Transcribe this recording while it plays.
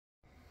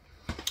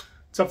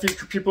What's up,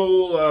 future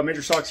people?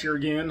 Major Socks here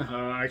again.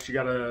 I actually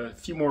got a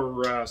few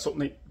more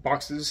Sultanate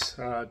boxes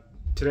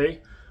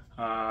today.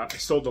 I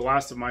sold the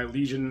last of my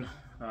Legion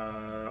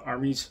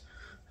armies,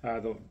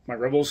 my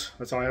Rebels.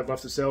 That's all I have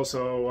left to sell.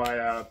 So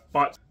I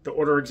bought the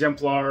Order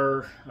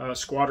Exemplar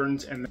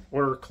squadrons and the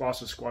Order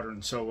Colossus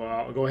squadron. So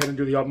I'll go ahead and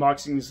do the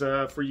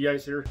unboxings for you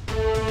guys here.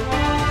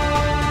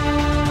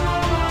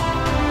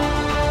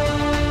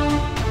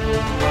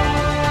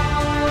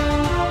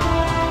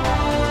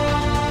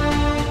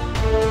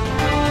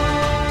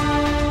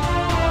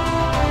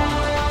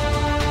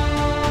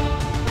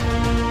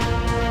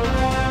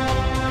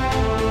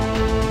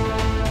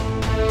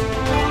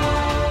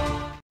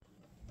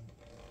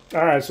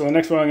 Alright, so the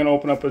next one I'm going to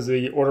open up is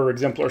the Order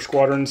Exemplar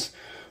Squadrons.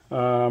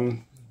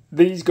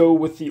 These go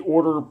with the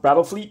Order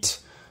Battle Fleet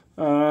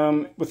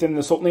within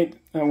the Sultanate.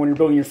 When you're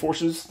building your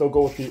forces, they'll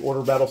go with the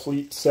Order Battle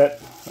Fleet setup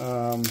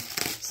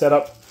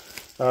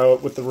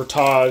with the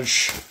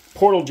Rotage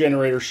Portal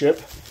Generator ship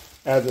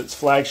as its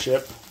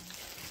flagship.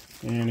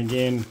 And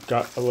again,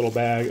 got a little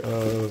bag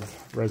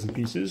of resin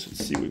pieces.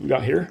 Let's see what we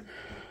got here.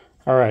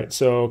 Alright,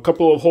 so a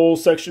couple of hull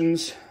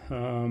sections.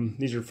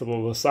 These are for the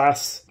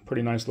Colossus.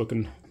 Pretty nice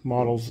looking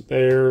models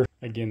there.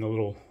 Again, the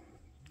little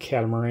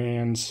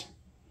catamarans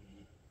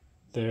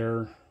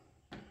there.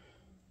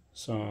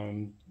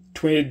 Some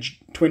twin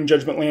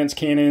Judgment Lance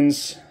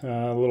cannons,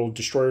 little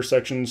destroyer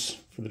sections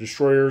for the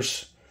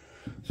destroyers.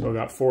 So I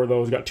got 4 of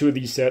those. Got 2 of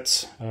these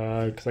sets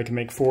because I can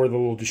make 4 of the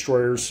little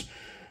destroyers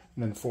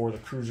and then 4 of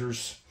the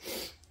cruisers.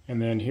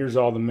 And then here's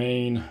all the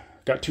main.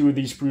 Got 2 of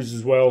these sprues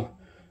as well.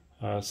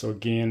 So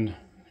again,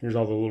 here's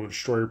all the little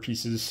destroyer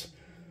pieces.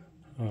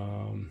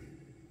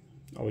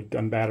 All the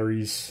gun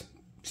batteries,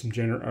 some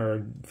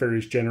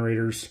various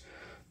generators,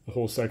 the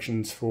whole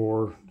sections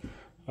for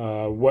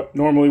what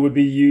normally would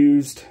be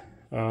used.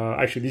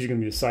 Actually, these are going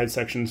to be the side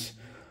sections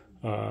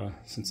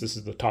since this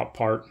is the top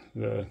part.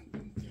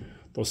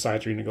 Those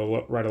sides are going to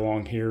go right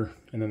along here,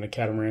 and then the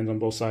catamarans on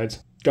both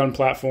sides. Gun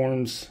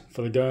platforms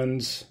for the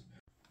guns.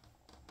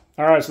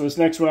 All right, so this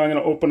next one I'm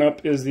going to open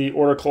up is the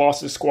Order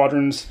Colossus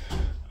squadrons.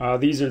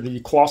 These are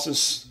the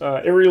Colossus,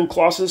 aerial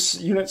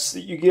Colossus units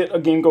that you get.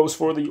 Again, goes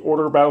for the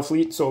Order Battle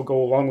Fleet, so it'll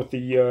go along with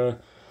the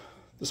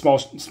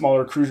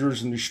smaller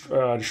cruisers and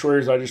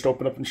destroyers I just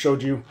opened up and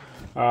showed you.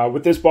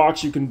 With this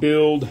box, you can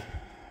build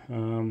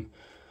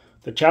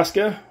the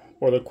Chaska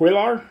or the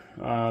Quellar.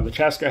 The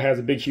Chaska has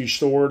a big, huge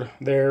sword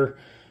there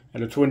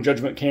and a twin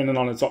judgment cannon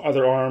on its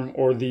other arm,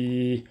 or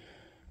the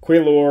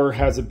Quellar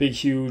has a big,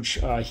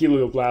 huge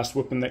helioblast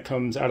weapon that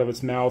comes out of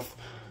its mouth.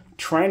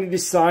 Trying to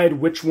decide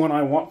which one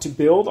I want to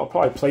build. I'll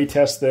probably play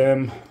test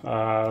them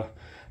by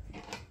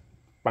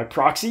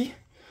proxy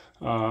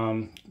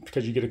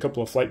because you get a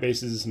couple of flight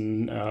bases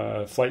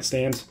and flight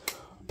stands.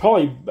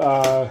 Probably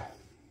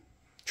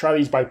try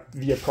these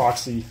via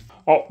proxy.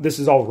 This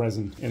is all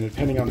resin, and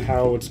depending on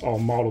how it's all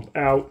modeled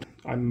out,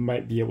 I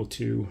might be able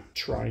to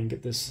try and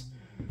get this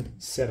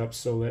set up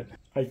so that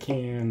I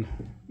can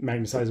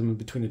magnetize them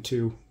between the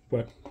two,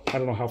 but I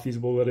don't know how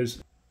feasible that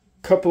is.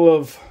 Couple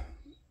of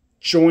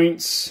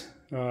joints.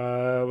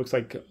 Looks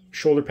like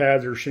shoulder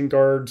pads or shin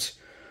guards,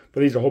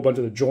 but these are a whole bunch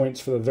of the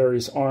joints for the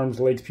various arms,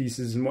 legs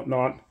pieces, and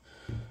whatnot.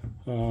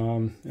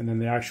 And then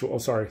the actual, oh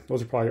sorry,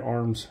 those are probably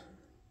arms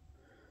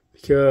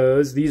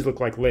because these look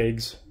like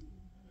legs.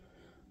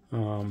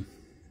 So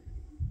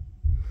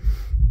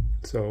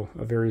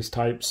of various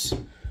types.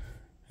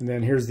 And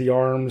then here's the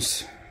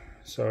arms.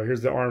 So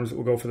here's the arms that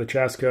will go for the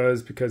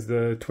Chaskas because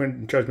the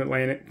twin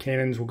judgment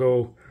cannons will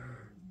go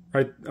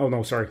right. Oh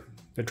no, sorry.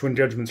 The twin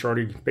judgments are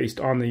already based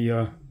on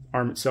the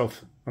arm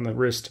itself, on the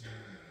wrist.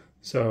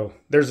 So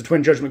there's the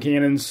twin judgment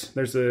cannons.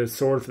 There's the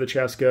sword for the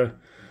Chaska.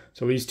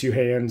 So these 2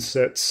 hand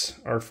sets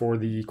are for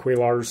the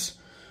Quailars,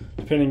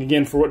 depending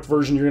again for what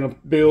version you're going to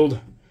build.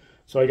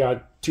 So I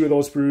got 2 of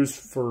those sprues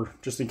for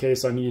just in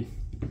case I need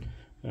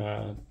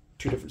 2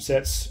 different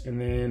sets.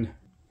 And then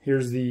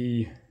here's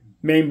the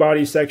main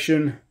body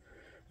section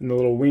and the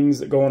little wings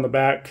that go on the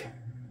back.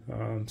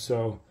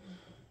 So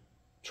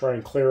try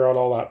and clear out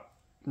all that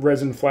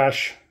resin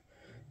flash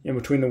in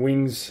between the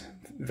wings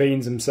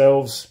veins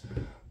themselves.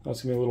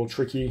 That's gonna be a little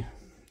tricky.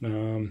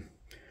 And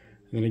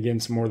then again,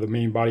 some more of the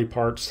main body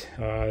parts.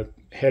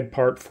 Head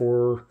part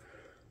for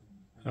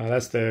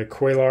that's the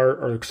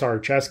Quellar, or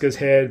sorry, Chaska's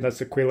head. That's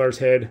the Quellar's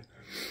head.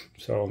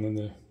 So and then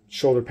the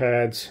shoulder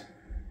pads,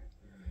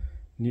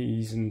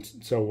 knees, and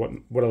so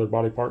what other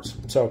body parts.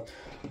 So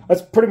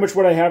that's pretty much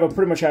what I have. I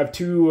pretty much have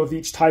 2 of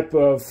each type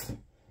of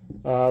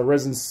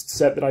resin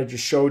set that I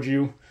just showed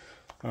you.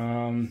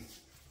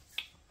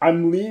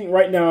 I'm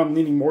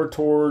leaning more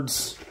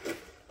towards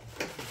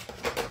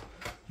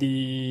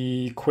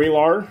the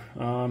Quellar,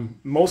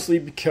 mostly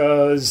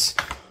because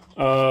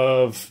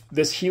of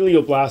this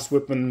helioblast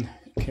weapon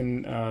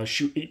can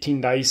shoot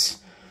 18 dice,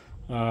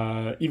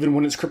 even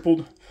when it's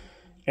crippled,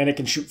 and it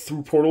can shoot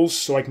through portals,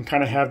 so I can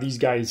kind of have these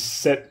guys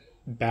set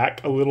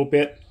back a little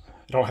bit.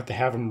 I don't have to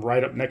have them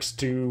right up next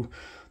to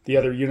the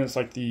other units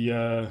like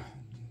the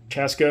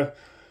Chaska,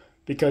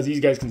 because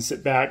these guys can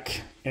sit back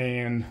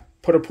and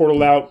put a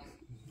portal out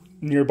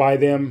nearby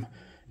them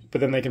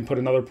but then they can put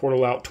another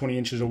portal out 20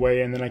 inches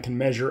away, and then I can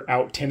measure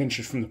out 10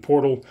 inches from the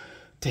portal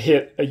to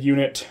hit a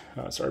unit.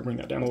 Sorry, bring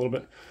that down a little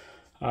bit.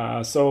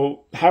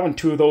 So having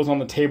 2 of those on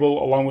the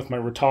table, along with my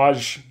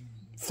Rotage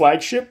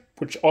flagship,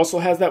 which also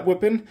has that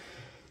weapon,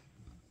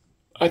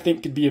 I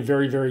think could be a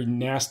very, very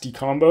nasty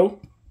combo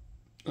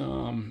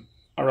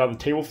around the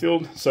table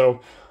field.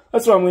 So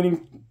that's what I'm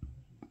leaning,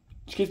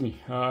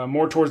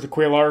 more towards the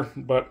Quelar.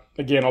 But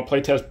again, I'll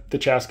play test the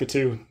Chaska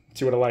too,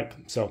 see what I like.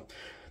 So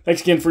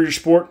thanks again for your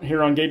support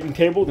here on Gaming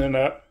Table. And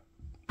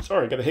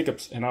sorry, I got the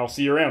hiccups, and I'll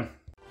see you around.